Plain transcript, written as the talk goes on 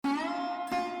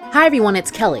Hi everyone,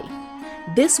 it's Kelly.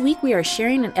 This week we are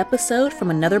sharing an episode from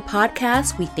another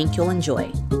podcast we think you'll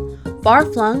enjoy. Far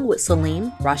Flung with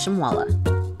Salim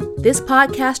Rashimwala. This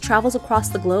podcast travels across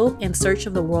the globe in search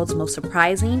of the world's most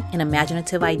surprising and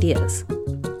imaginative ideas.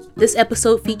 This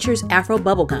episode features Afro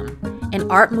Bubblegum,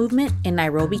 an art movement in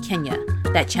Nairobi, Kenya,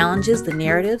 that challenges the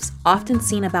narratives often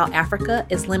seen about Africa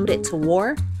as limited to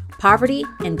war, poverty,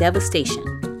 and devastation.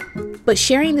 But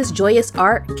sharing this joyous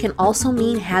art can also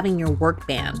mean having your work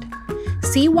banned.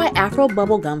 See why Afro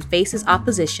Bubblegum faces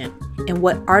opposition and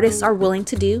what artists are willing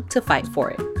to do to fight for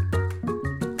it.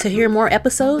 To hear more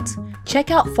episodes,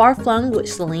 check out Far Flung with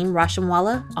Salim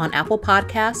Rashimwala on Apple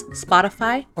Podcasts,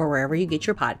 Spotify, or wherever you get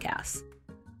your podcasts.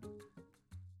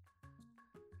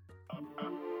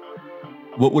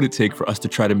 What would it take for us to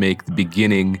try to make the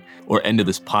beginning or end of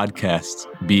this podcast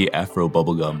be Afro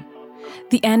Bubblegum?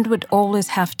 The end would always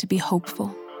have to be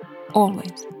hopeful.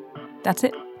 Always. That's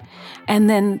it. And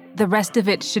then the rest of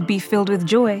it should be filled with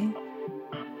joy.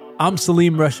 I'm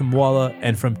Salim Rashimwala,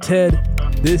 and from TED,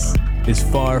 this is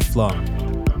Far Flung.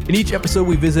 In each episode,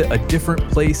 we visit a different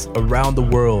place around the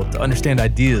world to understand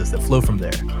ideas that flow from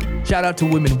there. Shout out to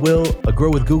Women Will, a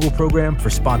Grow with Google program, for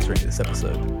sponsoring this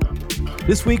episode.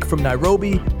 This week from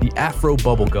Nairobi, the Afro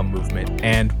Bubblegum movement,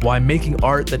 and why making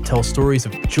art that tells stories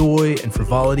of joy and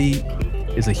frivolity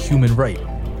is a human right.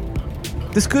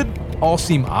 This could all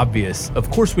seem obvious.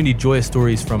 Of course, we need joyous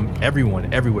stories from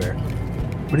everyone, everywhere.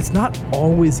 But it's not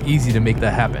always easy to make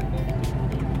that happen.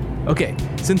 Okay,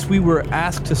 since we were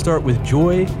asked to start with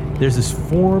joy, there's this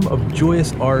form of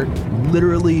joyous art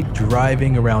literally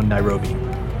driving around Nairobi.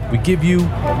 We give you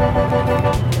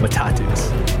matatus.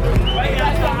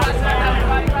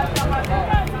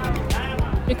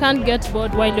 You can't get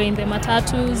bored while you're in the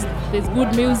matatus. There's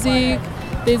good music,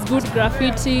 there's good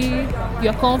graffiti,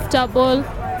 you're comfortable.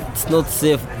 It's not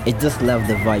safe, I just love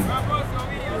the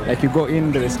vibe. Like you go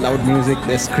in, there is loud music,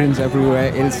 there's screens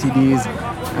everywhere, LCDs.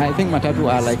 I think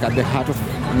matatu are like at the heart of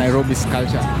Nairobi's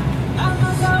culture.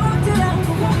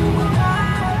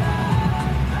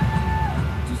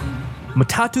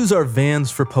 Matatus are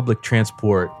vans for public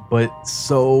transport, but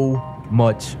so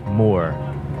much more.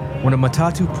 When a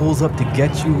matatu pulls up to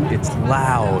get you, it's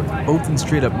loud, both in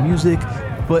straight up music,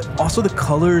 but also the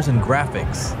colors and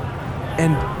graphics.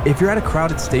 And if you're at a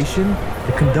crowded station,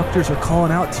 the conductors are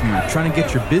calling out to you, trying to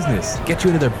get your business, get you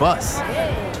into their bus.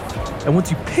 And once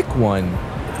you pick one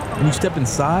and you step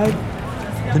inside,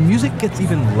 the music gets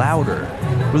even louder.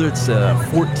 Whether it's a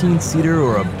 14-seater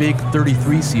or a big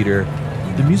 33-seater,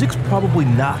 the music's probably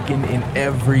knocking in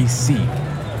every seat.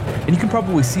 And you can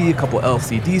probably see a couple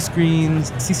LCD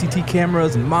screens, CCTV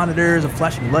cameras and monitors, a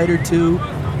flashing light or two.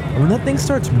 And when that thing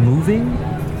starts moving,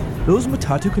 those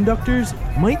matatu conductors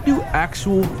might do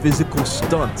actual physical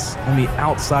stunts on the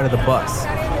outside of the bus.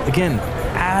 Again,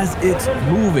 as it's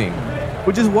moving,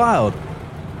 which is wild.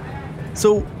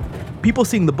 So people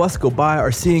seeing the bus go by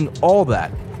are seeing all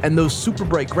that. And those super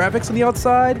bright graphics on the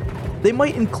outside, they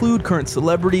might include current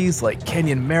celebrities like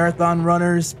Kenyan marathon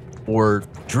runners or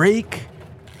Drake.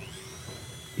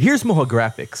 Here's Moha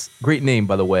Graphics, great name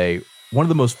by the way, one of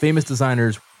the most famous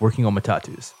designers working on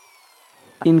matatus.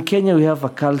 In Kenya, we have a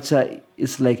culture,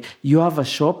 it's like you have a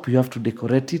shop, you have to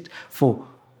decorate it for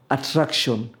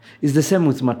attraction. It's the same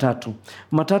with matatu.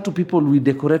 Matatu people, we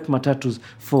decorate matatus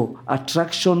for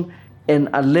attraction and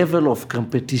a level of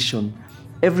competition.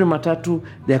 Every matatu,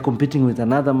 they are competing with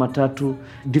another matatu,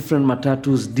 different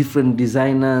matatus, different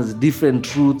designers,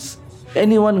 different routes.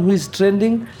 Anyone who is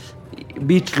trending,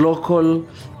 be it local,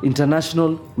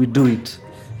 international, we do it.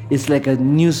 It's like a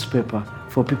newspaper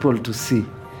for people to see.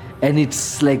 And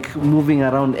it's like moving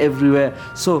around everywhere.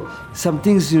 So some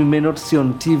things you may not see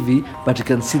on TV, but you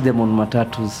can see them on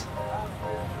matatus.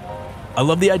 I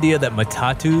love the idea that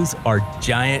matatus are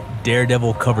giant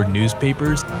daredevil-covered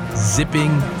newspapers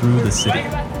zipping through the city.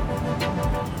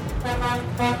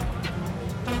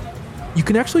 You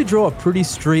can actually draw a pretty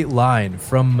straight line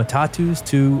from matatus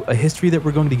to a history that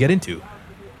we're going to get into.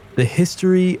 The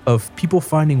history of people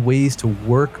finding ways to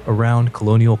work around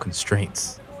colonial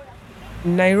constraints.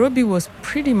 Nairobi was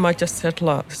pretty much a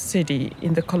settler city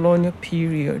in the colonial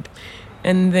period.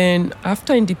 And then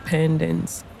after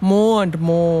independence, more and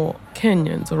more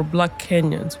Kenyans or Black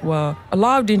Kenyans were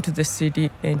allowed into the city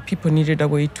and people needed a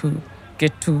way to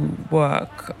get to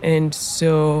work. And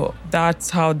so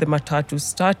that's how the matatu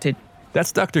started.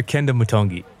 That's Dr. Kenda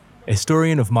Mutongi, a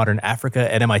historian of modern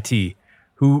Africa at MIT,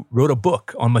 who wrote a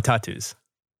book on matatus.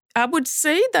 I would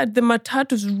say that the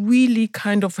matatus really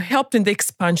kind of helped in the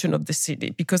expansion of the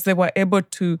city because they were able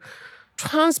to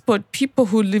transport people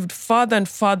who lived farther and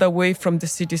farther away from the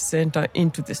city center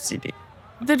into the city.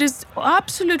 There is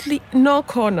absolutely no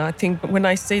corner, I think, when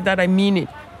I say that, I mean it,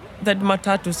 that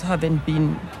Matatus haven't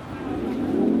been.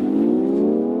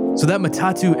 So that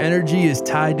Matatu energy is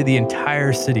tied to the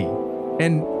entire city.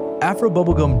 And Afro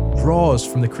Bubblegum draws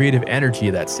from the creative energy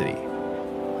of that city.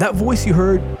 That voice you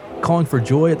heard calling for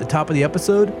joy at the top of the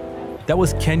episode, that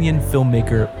was Kenyan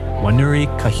filmmaker Wanuri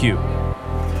Kahiu.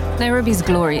 Nairobi's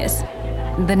glorious.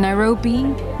 The Nairobi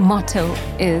motto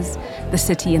is the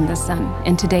city in the sun.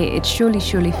 And today it surely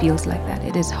feels like that.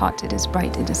 It is hot, it is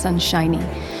bright, it is sunshiny.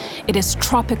 It is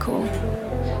tropical.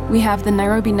 We have the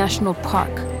Nairobi National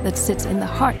Park that sits in the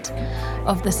heart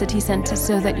of the city center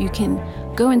so that you can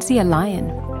go and see a lion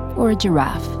or a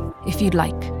giraffe if you'd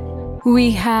like.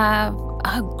 We have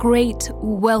a great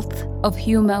wealth of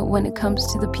humor when it comes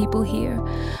to the people here.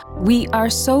 We are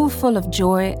so full of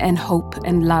joy and hope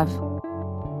and love.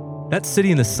 That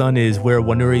city in the sun is where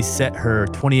Wanuri set her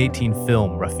 2018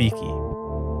 film,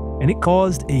 Rafiki. And it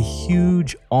caused a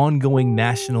huge ongoing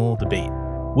national debate,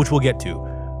 which we'll get to.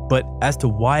 But as to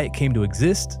why it came to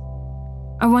exist,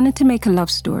 I wanted to make a love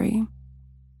story.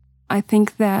 I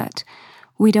think that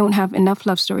we don't have enough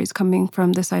love stories coming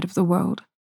from this side of the world.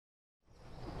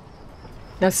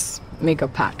 Let's make a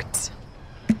pact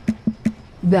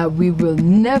that we will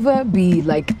never be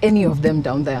like any of them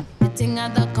down there.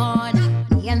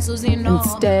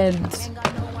 Instead,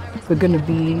 we're gonna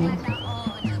be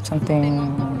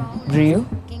something real.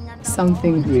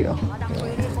 Something real.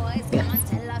 Yeah.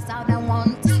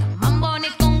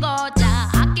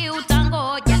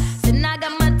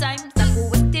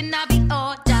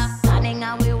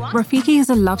 Rafiki is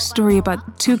a love story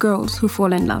about two girls who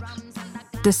fall in love.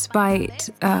 Despite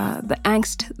the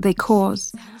angst they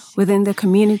cause within the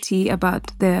community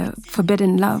about their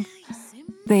forbidden love,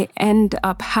 they end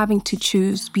up having to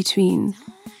choose between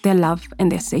their love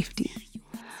and their safety.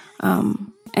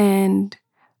 And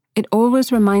it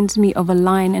always reminds me of a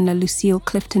line in a Lucille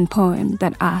Clifton poem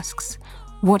that asks,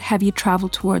 what have you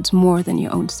traveled towards more than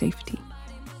your own safety?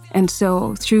 And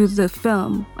so through the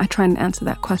film, I try and answer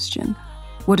that question.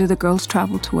 What do the girls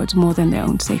travel towards more than their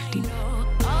own safety?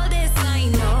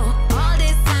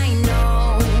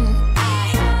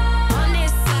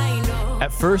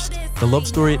 at first, the love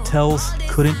story it tells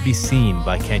couldn't be seen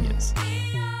by Kenyans.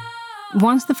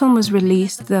 Once the film was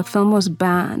released, the film was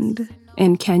banned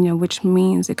in Kenya, which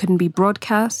means it couldn't be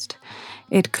broadcast,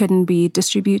 it couldn't be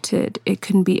distributed, it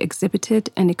couldn't be exhibited,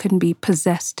 and it couldn't be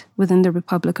possessed within the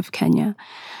Republic of Kenya.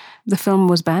 The film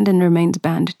was banned and remains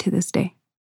banned to this day.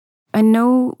 I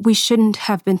know we shouldn't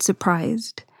have been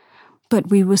surprised, but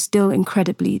we were still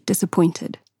incredibly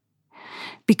disappointed.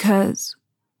 Because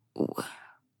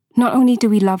not only do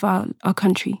we love our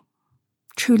country,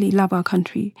 truly love our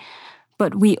country,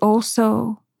 but we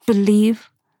also believe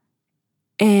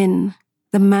in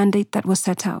the mandate that was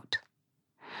set out,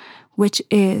 which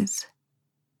is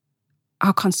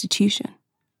our Constitution.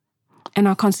 And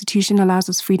our Constitution allows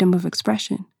us freedom of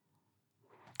expression.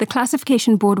 The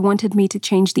classification board wanted me to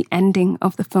change the ending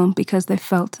of the film because they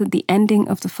felt that the ending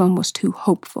of the film was too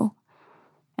hopeful.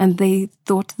 And they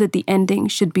thought that the ending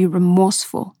should be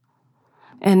remorseful.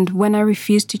 And when I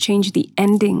refused to change the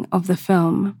ending of the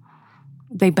film,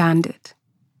 they banned it.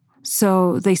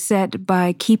 So they said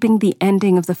by keeping the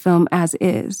ending of the film as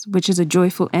is, which is a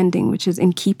joyful ending, which is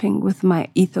in keeping with my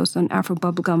ethos on Afro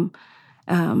Bubblegum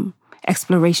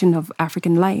exploration of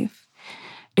African life,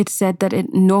 it said that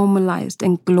it normalized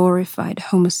and glorified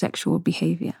homosexual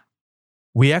behavior.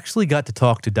 We actually got to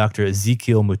talk to Dr.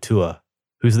 Ezekiel Mutua,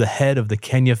 who's the head of the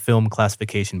Kenya Film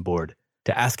Classification Board,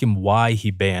 to ask him why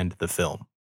he banned the film.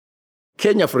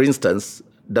 Kenya, for instance,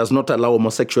 does not allow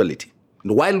homosexuality.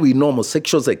 While we know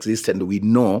homosexuals exist and we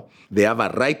know they have a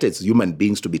right as human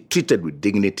beings to be treated with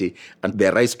dignity and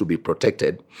their rights to be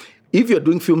protected, if you're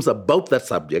doing films about that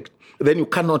subject, then you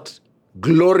cannot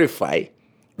glorify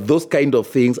those kind of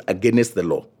things against the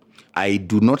law. I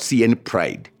do not see any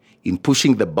pride in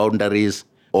pushing the boundaries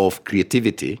of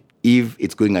creativity if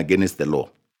it's going against the law.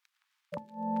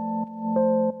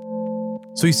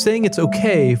 So he's saying it's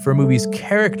okay for a movie's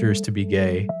characters to be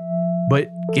gay, but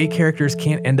gay characters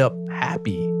can't end up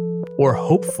happy or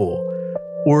hopeful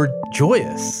or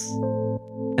joyous.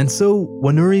 And so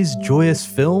Wanuri's joyous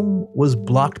film was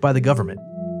blocked by the government.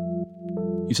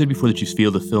 You said before that you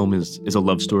feel the film is a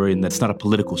love story and that's not a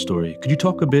political story. Could you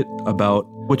talk a bit about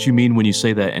what you mean when you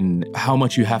say that and how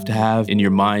much you have to have in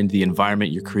your mind the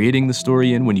environment you're creating the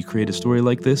story in when you create a story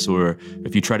like this? Or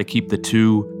if you try to keep the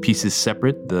two pieces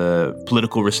separate, the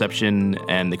political reception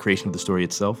and the creation of the story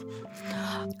itself?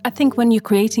 I think when you're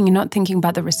creating, you're not thinking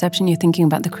about the reception, you're thinking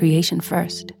about the creation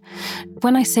first.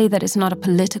 When I say that it's not a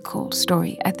political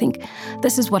story, I think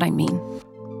this is what I mean.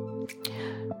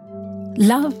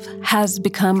 Love has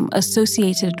become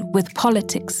associated with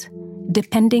politics,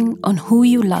 depending on who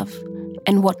you love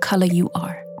and what color you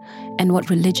are and what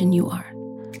religion you are.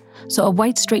 So a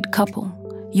white straight couple,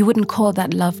 you wouldn't call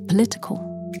that love political.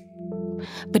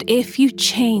 But if you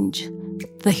change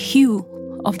the hue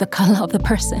of the color of the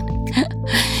person,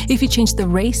 if you change the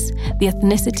race, the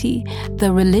ethnicity,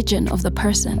 the religion of the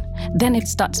person, then it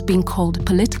starts being called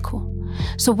political.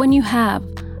 So when you have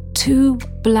two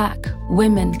black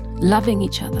women loving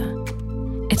each other,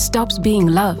 it stops being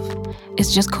love.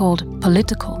 It's just called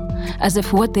political, as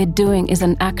if what they're doing is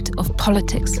an act of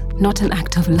politics, not an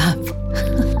act of love.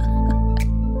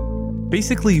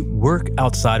 Basically, work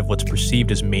outside of what's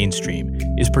perceived as mainstream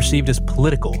is perceived as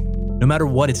political, no matter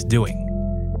what it's doing.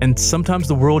 And sometimes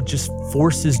the world just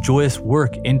forces joyous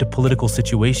work into political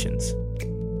situations.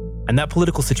 And that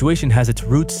political situation has its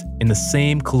roots in the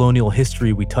same colonial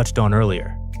history we touched on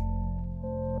earlier.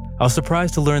 I was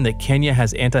surprised to learn that Kenya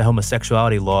has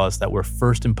anti-homosexuality laws that were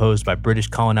first imposed by British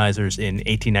colonizers in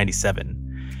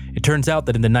 1897. It turns out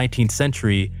that in the 19th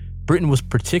century, Britain was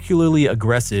particularly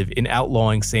aggressive in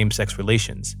outlawing same-sex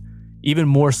relations, even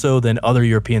more so than other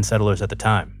European settlers at the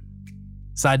time.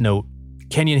 Side note,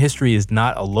 Kenyan history is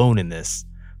not alone in this.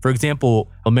 For example,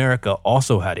 America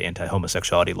also had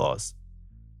anti-homosexuality laws.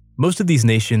 Most of these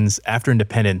nations, after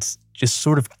independence, just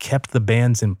sort of kept the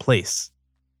bans in place,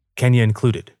 Kenya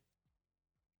included.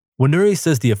 Wanuri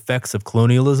says the effects of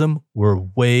colonialism were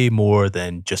way more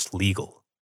than just legal.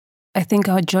 I think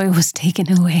our joy was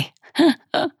taken away.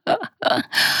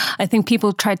 I think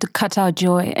people tried to cut our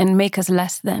joy and make us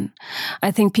less than. I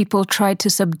think people tried to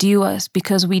subdue us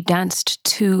because we danced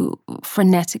too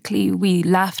frenetically, we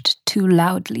laughed too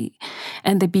loudly,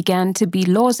 and there began to be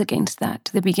laws against that.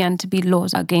 There began to be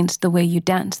laws against the way you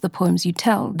dance, the poems you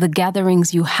tell, the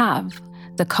gatherings you have,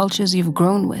 the cultures you've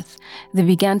grown with. There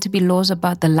began to be laws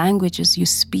about the languages you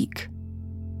speak.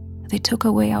 They took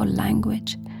away our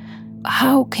language.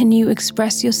 How can you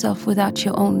express yourself without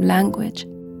your own language?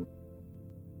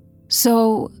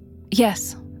 So,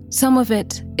 yes, some of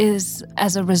it is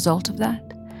as a result of that.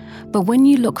 But when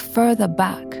you look further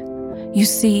back, you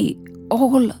see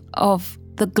all of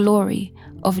the glory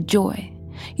of joy.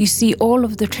 You see all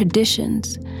of the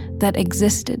traditions that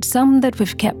existed, some that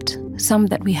we've kept, some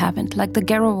that we haven't, like the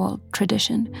Gerawa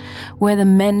tradition, where the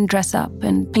men dress up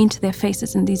and paint their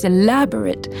faces in these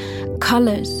elaborate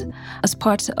colors as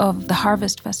part of the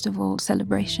Harvest Festival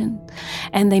celebration.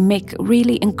 And they make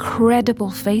really incredible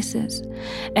faces.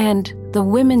 And the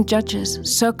women judges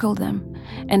circle them.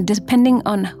 And depending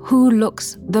on who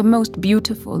looks the most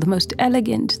beautiful, the most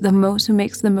elegant, who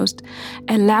makes the most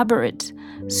elaborate,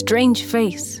 strange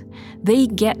face, they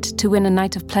get to win a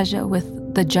night of pleasure with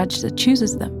the judge that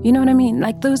chooses them. You know what I mean?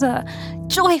 Like, those are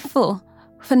joyful,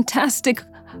 fantastic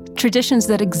traditions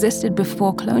that existed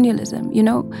before colonialism, you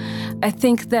know? I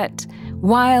think that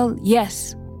while,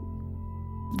 yes,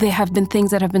 there have been things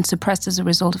that have been suppressed as a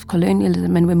result of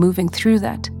colonialism, and we're moving through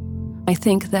that, I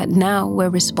think that now we're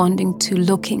responding to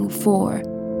looking for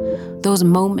those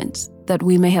moments that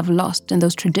we may have lost and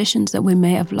those traditions that we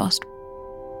may have lost,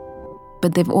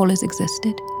 but they've always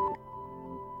existed.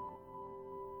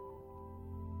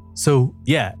 So,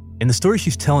 yeah, in the story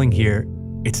she's telling here,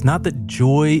 it's not that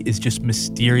joy is just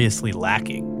mysteriously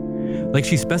lacking. Like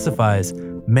she specifies,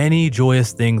 many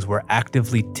joyous things were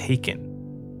actively taken,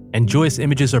 and joyous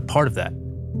images are part of that.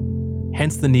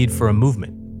 Hence the need for a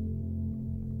movement.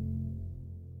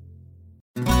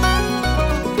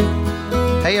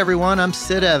 Hey everyone, I'm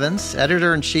Sid Evans,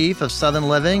 editor-in-chief of Southern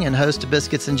Living and host of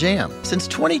Biscuits and Jam. Since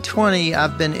 2020,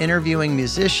 I've been interviewing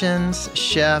musicians,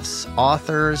 chefs,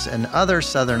 authors, and other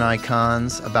Southern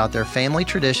icons about their family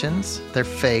traditions, their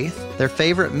faith, their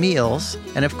favorite meals,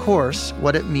 and of course,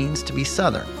 what it means to be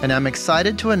Southern. And I'm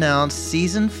excited to announce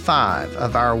Season 5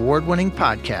 of our award-winning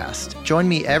podcast. Join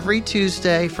me every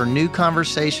Tuesday for new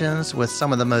conversations with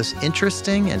some of the most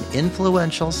interesting and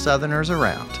influential Southerners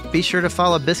around. Be sure to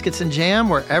follow Biscuits and Jam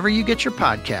wherever you get your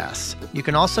podcasts. You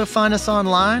can also find us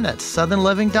online at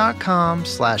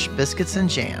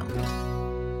southernliving.com/biscuitsandjam.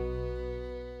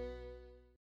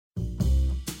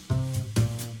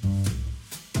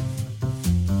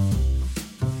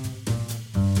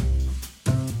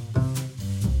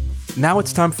 Now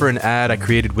it's time for an ad I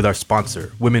created with our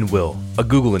sponsor, Women Will, a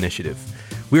Google initiative.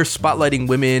 We are spotlighting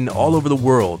women all over the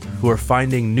world who are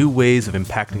finding new ways of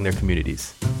impacting their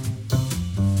communities.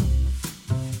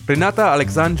 Renata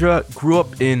Alexandra grew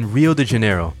up in Rio de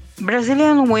Janeiro.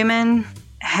 Brazilian women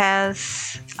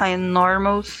has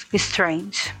enormous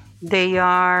strength. They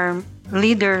are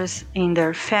leaders in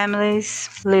their families,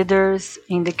 leaders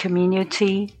in the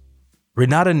community.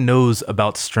 Renata knows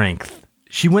about strength.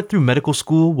 She went through medical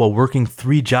school while working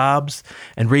 3 jobs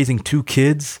and raising 2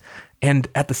 kids, and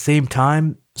at the same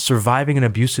time, surviving an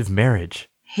abusive marriage.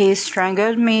 He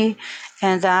strangled me,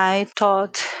 and I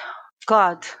thought,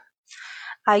 God,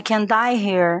 I can die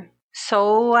here.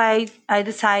 So I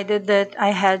decided that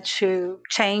I had to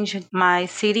change my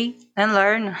city and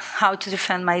learn how to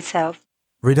defend myself.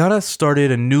 Renata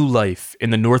started a new life in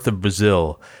the north of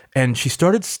Brazil, and she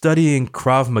started studying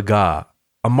Krav Maga,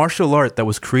 a martial art that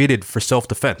was created for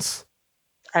self-defense.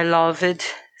 I love it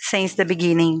since the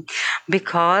beginning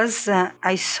because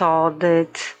I saw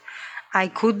that I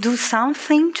could do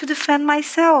something to defend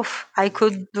myself. I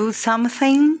could do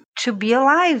something to be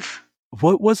alive.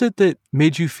 What was it that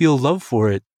made you feel love for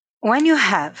it? When you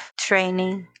have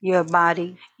training your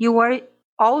body, you are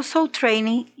also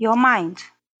training your mind.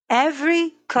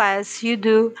 Every class you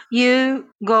do, you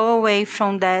go away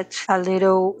from that a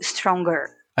little stronger.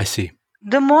 I see.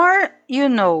 The more you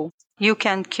know you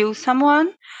can kill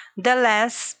someone, the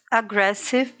less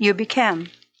aggressive you become.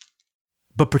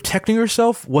 But protecting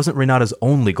herself wasn't Renata's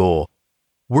only goal.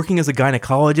 Working as a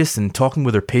gynecologist and talking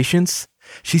with her patients,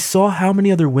 she saw how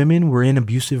many other women were in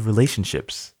abusive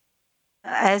relationships.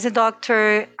 As a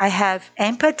doctor, I have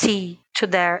empathy to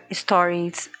their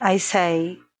stories. I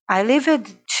say, I live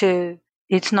it too.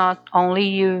 It's not only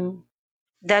you.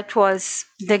 That was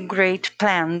the great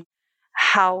plan,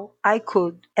 how I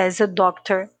could, as a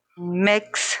doctor,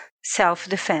 mix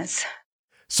self-defense.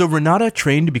 So Renata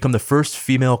trained to become the first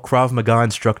female Krav Maga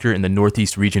instructor in the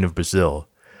northeast region of Brazil.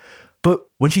 But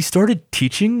when she started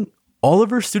teaching, all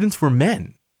of her students were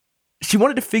men. She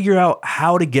wanted to figure out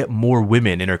how to get more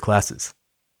women in her classes.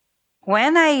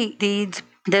 When I did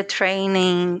the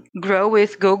training Grow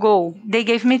with Google, they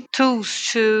gave me tools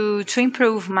to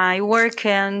improve my work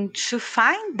and to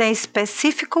find the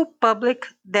specific public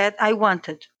that I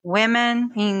wanted.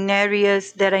 Women in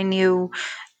areas that I knew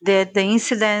that the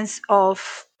incidence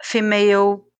of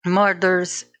female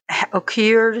murders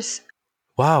occurs.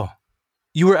 Wow.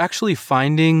 You were actually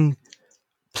finding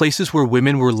places where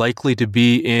women were likely to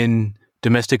be in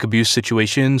domestic abuse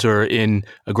situations or in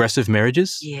aggressive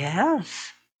marriages?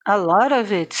 Yes, a lot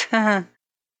of it.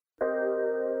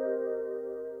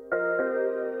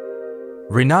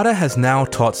 Renata has now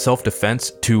taught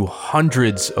self-defense to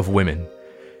hundreds of women.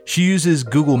 She uses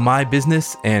Google My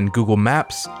Business and Google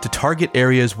Maps to target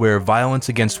areas where violence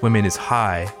against women is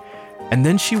high, and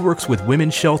then she works with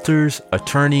women's shelters,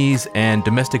 attorneys, and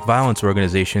domestic violence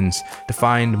organizations to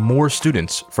find more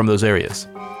students from those areas.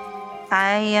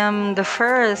 I am the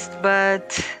first,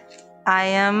 but I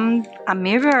am a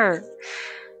mirror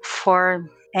for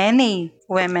any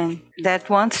woman that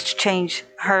wants to change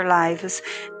her lives.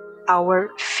 Our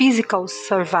physical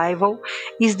survival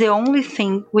is the only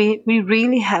thing we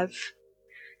really have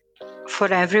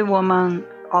for every woman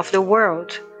of the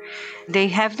world. They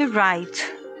have the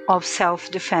right of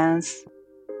self-defense.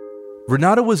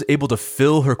 Renata was able to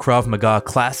fill her Krav Maga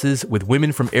classes with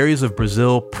women from areas of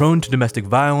Brazil prone to domestic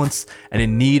violence and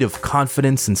in need of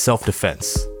confidence and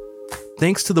self-defense.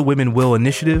 Thanks to the Women Will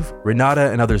initiative,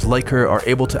 Renata and others like her are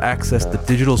able to access the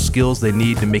digital skills they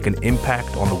need to make an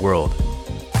impact on the world.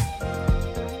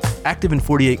 Active in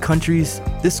 48 countries,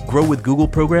 this Grow with Google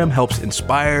program helps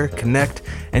inspire, connect,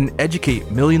 and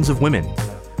educate millions of women.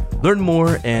 Learn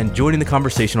more and join in the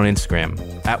conversation on Instagram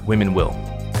 @WomenWill.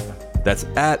 That's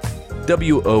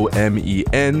 @WomenWill.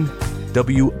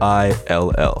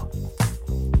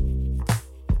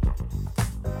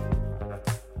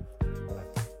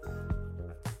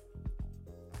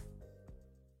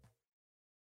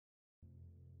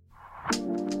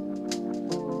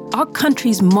 Our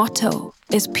country's motto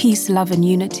is peace, love, and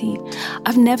unity.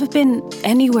 I've never been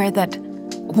anywhere that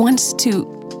wants to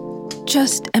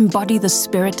just embody the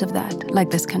spirit of that,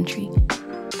 like this country.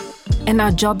 And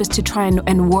our job is to try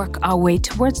and work our way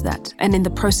towards that. And in the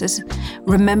process,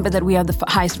 remember that we are the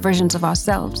highest versions of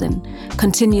ourselves and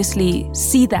continuously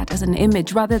see that as an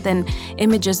image rather than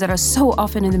images that are so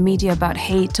often in the media about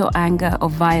hate or anger or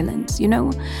violence. You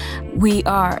know, we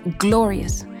are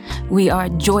glorious. We are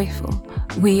joyful.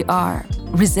 We are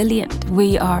resilient.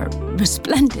 We are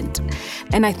resplendent.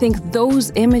 And I think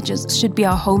those images should be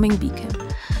our homing beacon.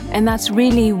 And that's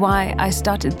really why I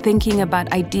started thinking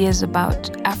about ideas about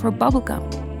Afro bubblegum.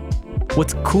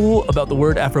 What's cool about the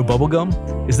word Afro bubblegum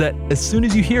is that as soon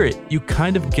as you hear it, you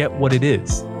kind of get what it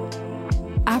is.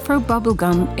 Afro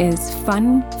bubblegum is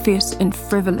fun, fierce, and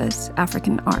frivolous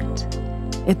African art.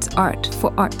 It's art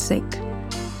for art's sake.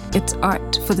 It's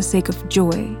art for the sake of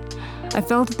joy. I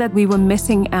felt that we were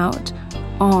missing out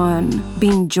on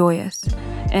being joyous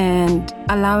and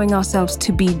allowing ourselves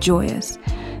to be joyous,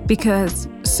 because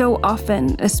So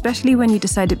often, especially when you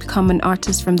decide to become an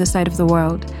artist from this side of the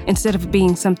world, instead of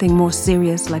being something more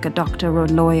serious like a doctor or a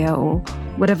lawyer or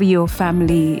whatever your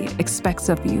family expects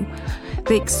of you,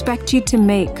 they expect you to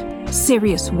make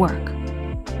serious work.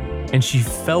 And she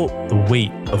felt the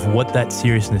weight of what that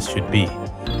seriousness should be.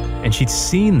 And she'd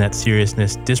seen that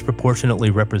seriousness disproportionately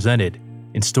represented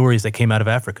in stories that came out of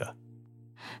Africa.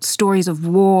 Stories of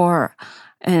war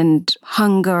and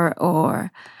hunger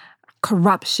or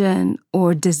corruption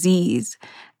or disease,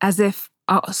 as if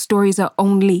our stories are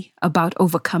only about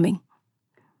overcoming.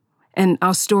 And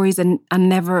our stories are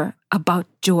never about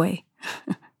joy.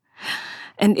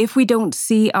 And if we don't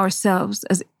see ourselves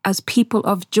as people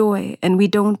of joy, and we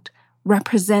don't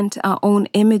represent our own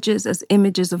images as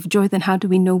images of joy, then how do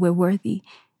we know we're worthy?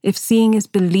 If seeing is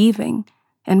believing,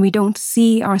 and we don't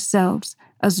see ourselves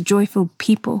as joyful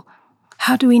people,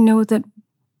 how do we know that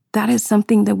that is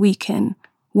something that we can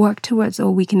work towards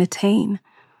or we can attain,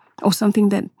 or something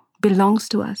that belongs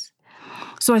to us?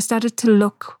 So I started to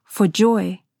look for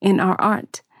joy in our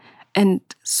art and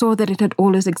saw that it had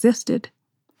always existed.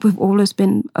 We've always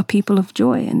been a people of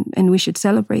joy, and we should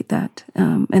celebrate that.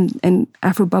 And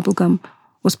Afro Bubblegum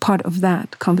was part of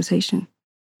that conversation.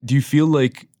 Do you feel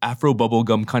like Afro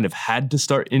Bubblegum kind of had to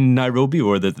start in Nairobi,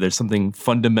 or that there's something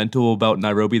fundamental about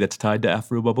Nairobi that's tied to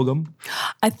Afro Bubblegum?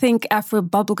 I think Afro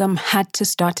Bubblegum had to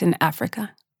start in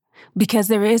Africa, because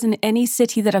there isn't any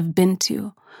city that I've been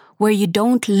to where you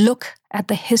don't look at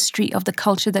the history of the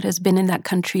culture that has been in that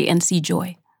country and see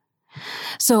joy.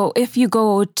 So if you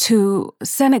go to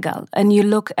Senegal and you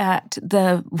look at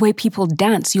the way people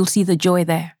dance, you'll see the joy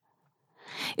there.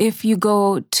 If you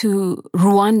go to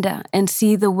Rwanda and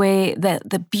see the way that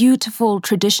the beautiful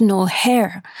traditional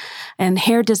hair and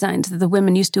hair designs that the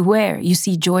women used to wear, you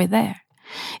see joy there.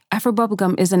 Afro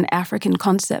Bubblegum is an African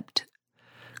concept.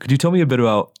 Could you tell me a bit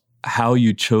about how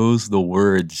you chose the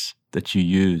words that you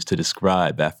use to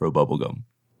describe Afro Bubblegum?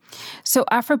 So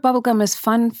Afro Bubblegum is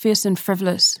fun, fierce, and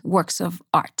frivolous works of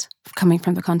art coming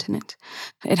from the continent.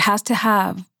 It has to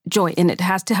have joy in it. It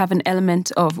has to have an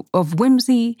element of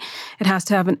whimsy. It has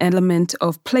to have an element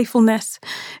of playfulness.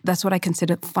 That's what I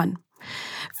consider fun.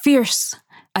 Fierce,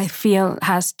 I feel,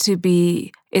 has to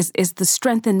be, is the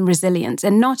strength and resilience,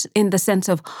 and not in the sense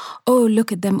of, oh,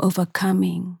 look at them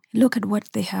overcoming. Look at what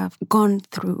they have gone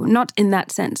through. Not in that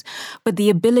sense, but the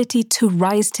ability to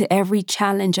rise to every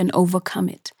challenge and overcome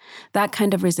it. That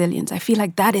kind of resilience. I feel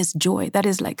like that is joy. That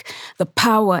is like the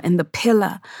power and the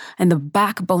pillar and the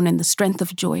backbone and the strength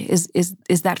of joy is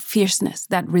that fierceness,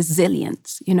 that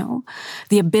resilience, you know?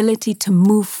 The ability to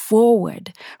move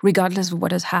forward regardless of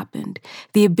what has happened.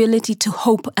 The ability to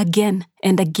hope again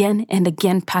and again and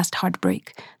again past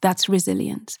heartbreak. That's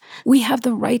resilience. We have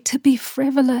the right to be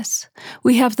frivolous.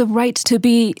 We have the right to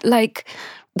be like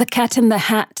the cat in the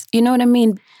hat. You know what I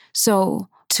mean? So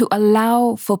to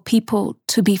allow for people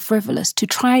to be frivolous, to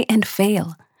try and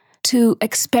fail, to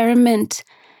experiment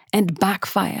and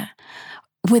backfire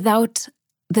without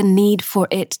the need for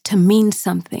it to mean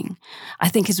something, I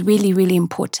think is really, really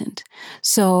important.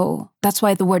 So that's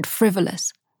why the word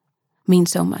frivolous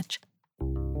means so much.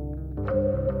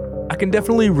 I can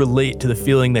definitely relate to the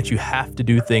feeling that you have to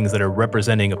do things that are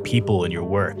representing a people in your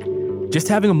work. Just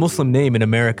having a Muslim name in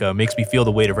America makes me feel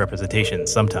the weight of representation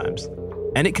sometimes.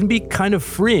 And it can be kind of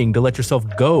freeing to let yourself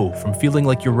go from feeling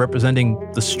like you're representing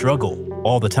the struggle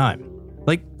all the time.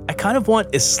 Like, I kind of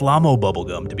want Islamo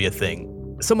Bubblegum to be a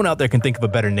thing. Someone out there can think of a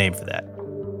better name for that.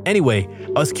 Anyway,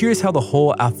 I was curious how the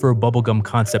whole Afro Bubblegum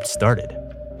concept started.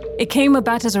 It came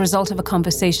about as a result of a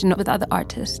conversation with other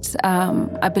artists.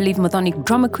 I believe Muthoni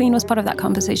Drummer Queen was part of that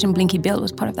conversation. Blinky Bill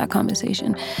was part of that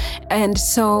conversation. And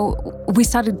so we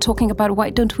started talking about, why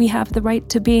don't we have the right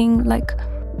to being like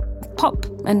pop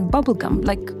and bubblegum,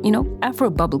 like, you know,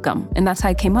 Afro Bubblegum. And that's how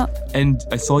it came up. And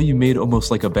I saw you made almost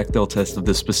like a Bechdel test of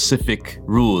the specific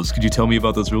rules. Could you tell me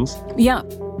about those rules? Yeah,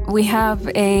 we have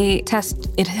a test.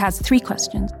 It has 3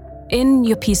 questions. In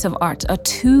your piece of art, are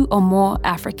 2 or more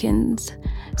Africans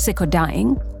sick or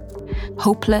dying,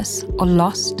 hopeless or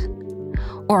lost,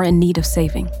 or in need of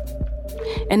saving?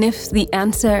 And if the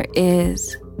answer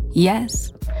is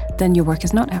yes, then your work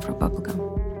is not Afro Bubblegum.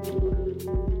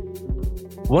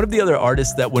 One of the other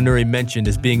artists that Wanuri mentioned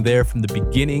as being there from the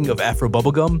beginning of Afro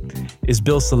Bubblegum is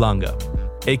Bill Salanga,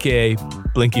 aka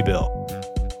Blinky Bill.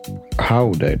 How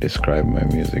would I describe my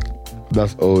music?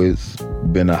 That's always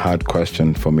been a hard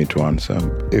question for me to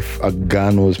answer. If a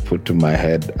gun was put to my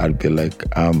head, I'd be like,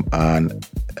 I'm an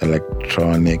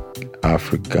electronic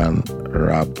African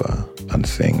rapper and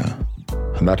singer.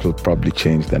 And that will probably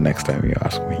change the next time you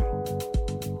ask me.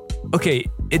 Okay,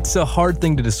 it's a hard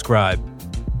thing to describe,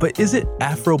 but is it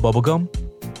Afro Bubblegum?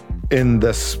 In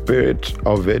the spirit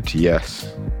of it,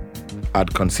 yes.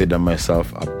 I'd consider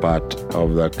myself a part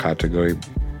of that category.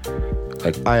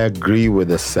 Like, I agree with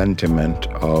the sentiment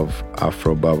of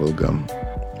Afro Bubblegum.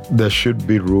 There should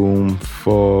be room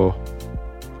for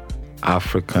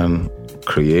African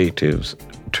creatives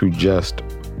to just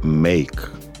make,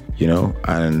 you know,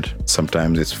 and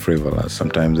sometimes it's frivolous,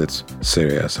 sometimes it's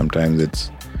serious, sometimes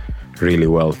it's really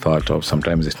well thought of,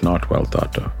 sometimes it's not well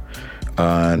thought of.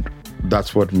 And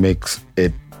that's what makes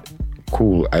it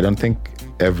cool. I don't think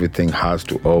everything has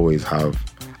to always have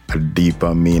a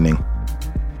deeper meaning.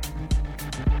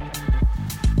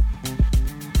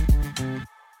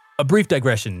 A brief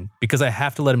digression, because I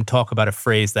have to let him talk about a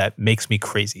phrase that makes me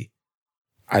crazy.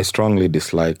 I strongly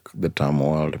dislike the term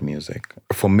world music.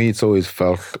 For me, it's always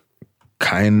felt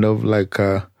kind of like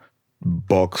a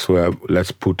box where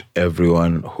let's put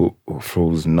everyone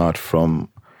who's not from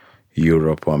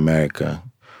Europe or America.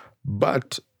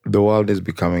 But the world is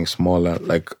becoming smaller.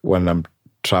 Like, when I'm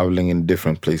traveling in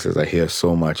different places, I hear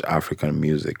so much African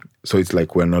music. So it's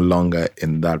like we're no longer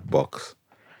in that box.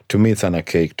 To me, it's an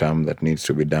archaic term that needs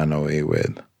to be done away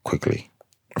with quickly.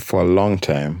 For a long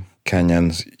time,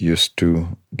 Kenyans used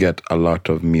to get a lot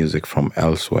of music from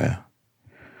elsewhere.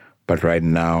 But right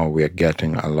now, we are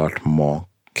getting a lot more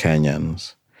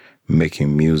Kenyans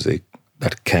making music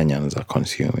that Kenyans are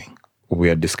consuming. We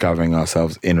are discovering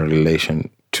ourselves in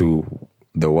relation to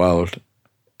the world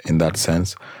in that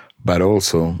sense, but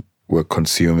also we're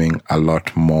consuming a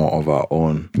lot more of our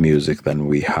own music than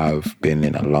we have been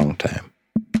in a long time.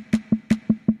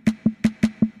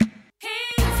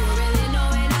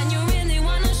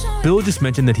 Bill just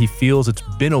mentioned that he feels it's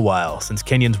been a while since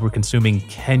Kenyans were consuming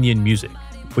Kenyan music,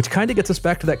 which kind of gets us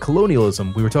back to that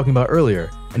colonialism we were talking about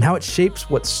earlier and how it shapes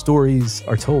what stories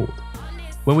are told.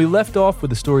 When we left off with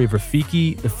the story of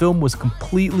Rafiki, the film was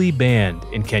completely banned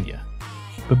in Kenya.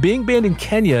 But being banned in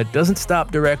Kenya doesn't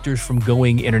stop directors from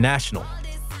going international.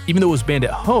 Even though it was banned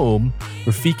at home,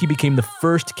 Rafiki became the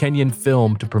first Kenyan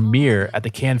film to premiere at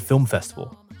the Cannes Film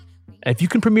Festival. And if you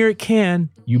can premiere at Cannes,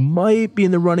 you might be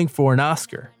in the running for an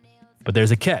Oscar. But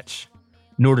there's a catch.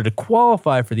 In order to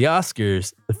qualify for the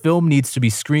Oscars, the film needs to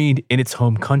be screened in its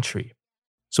home country.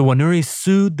 So Wanuri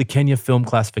sued the Kenya Film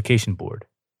Classification Board,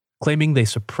 claiming they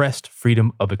suppressed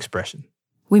freedom of expression.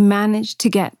 We managed to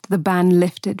get the ban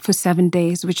lifted for 7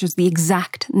 days, which was the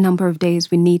exact number of days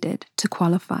we needed to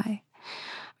qualify.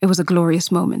 It was a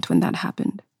glorious moment when that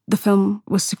happened. The film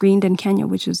was screened in Kenya,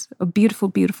 which is a beautiful,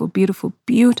 beautiful, beautiful,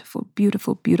 beautiful,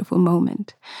 beautiful, beautiful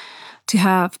moment. To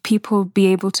have people be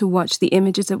able to watch the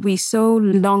images that we so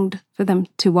longed for them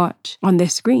to watch on their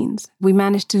screens. We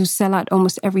managed to sell out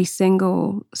almost every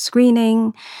single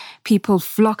screening. People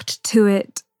flocked to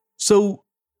it. So,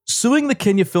 suing the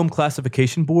Kenya Film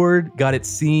Classification Board got it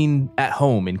seen at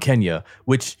home in Kenya,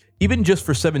 which, even just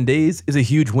for 7 days, is a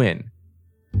huge win.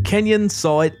 Kenyans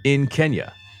saw it in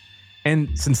Kenya. And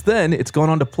since then, it's gone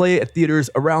on to play at theaters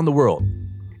around the world.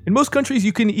 In most countries,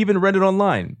 you can even rent it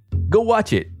online. Go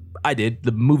watch it. I did.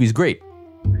 The movie's great.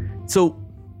 So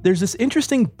there's this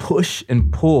interesting push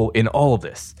and pull in all of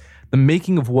this, the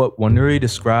making of what Wanuri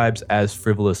describes as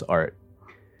frivolous art.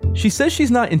 She says she's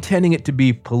not intending it to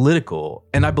be political,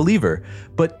 and I believe her,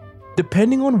 but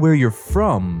depending on where you're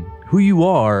from, who you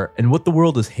are, and what the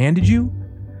world has handed you,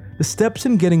 the steps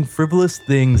in getting frivolous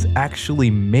things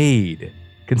actually made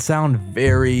can sound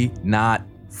very not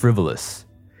frivolous.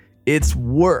 It's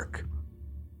work.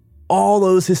 All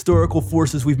those historical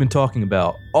forces we've been talking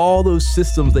about, all those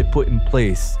systems they put in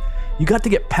place, you got to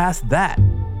get past that.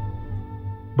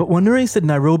 But Wanuri said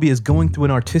Nairobi is going through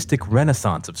an artistic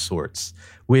renaissance of sorts,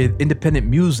 with independent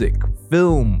music,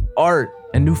 film, art,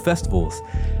 and new festivals.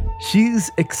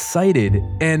 She's excited,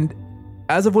 and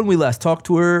as of when we last talked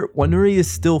to her, Wanuri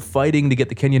is still fighting to get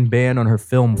the Kenyan ban on her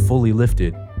film fully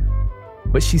lifted.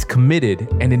 But she's committed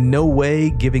and in no way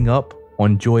giving up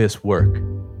on joyous work.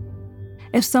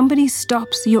 If somebody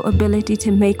stops your ability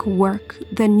to make work,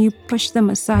 then you push them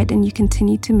aside and you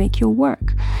continue to make your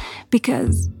work.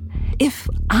 Because if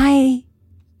I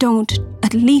don't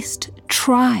at least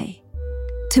try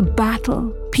to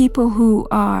battle people who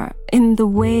are in the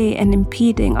way and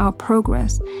impeding our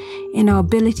progress in our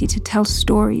ability to tell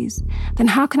stories, then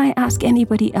how can I ask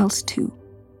anybody else to?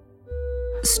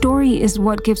 Story is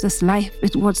what gives us life.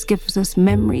 It's what gives us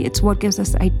memory. It's what gives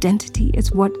us identity.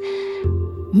 It's what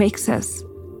makes us.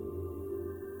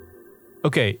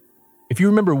 Okay, if you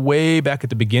remember way back at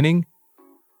the beginning,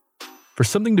 for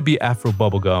something to be Afro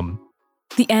Bubblegum,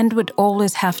 the end would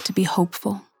always have to be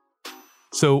hopeful.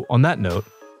 So on that note,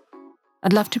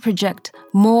 I'd love to project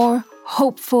more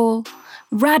hopeful,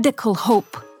 radical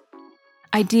hope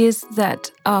ideas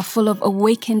that are full of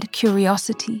awakened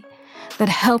curiosity, that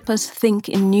help us think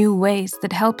in new ways,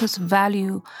 that help us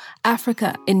value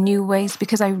Africa in new ways,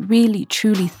 because I really,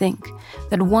 truly think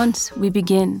that once we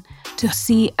begin to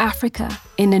see Africa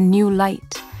in a new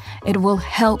light, it will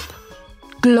help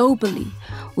globally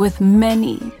with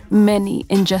many, many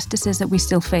injustices that we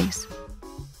still face.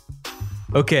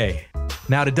 Okay,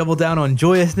 now to double down on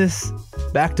joyousness,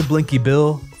 back to Blinky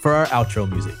Bill for our outro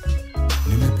music.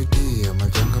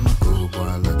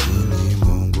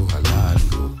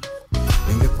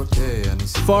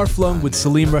 Far Flung with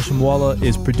Salim Rushamwala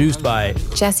is produced by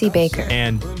Jesse Baker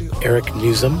and Eric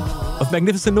Newsom of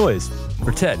Magnificent Noise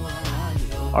for TED.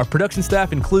 Our production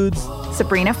staff includes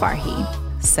Sabrina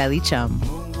Farhi, Sally Chum,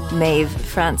 Maeve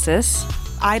Francis,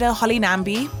 Ida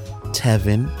Holly-Nambi,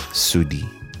 Tevin Sudi,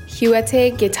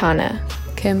 Huete Gitana,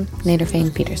 Kim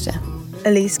Naderfane Peterson,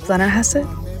 Elise Blennerhassett,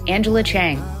 Angela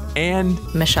Chang, and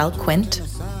Michelle Quint,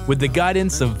 with the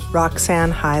guidance of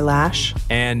Roxanne Highlash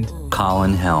and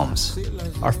Colin Helms.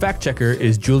 Our fact checker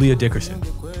is Julia Dickerson.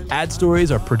 Ad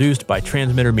stories are produced by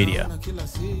Transmitter Media.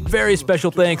 Very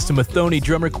special thanks to Mathoni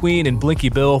Drummer Queen and Blinky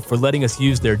Bill for letting us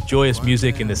use their joyous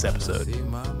music in this episode.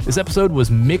 This episode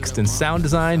was mixed and sound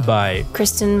designed by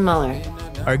Kristen Muller.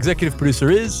 Our executive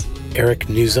producer is Eric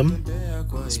Newsom.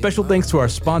 Special thanks to our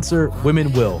sponsor,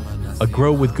 Women Will, a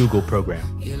Grow with Google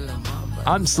program.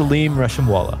 I'm Salim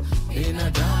Rushamwala.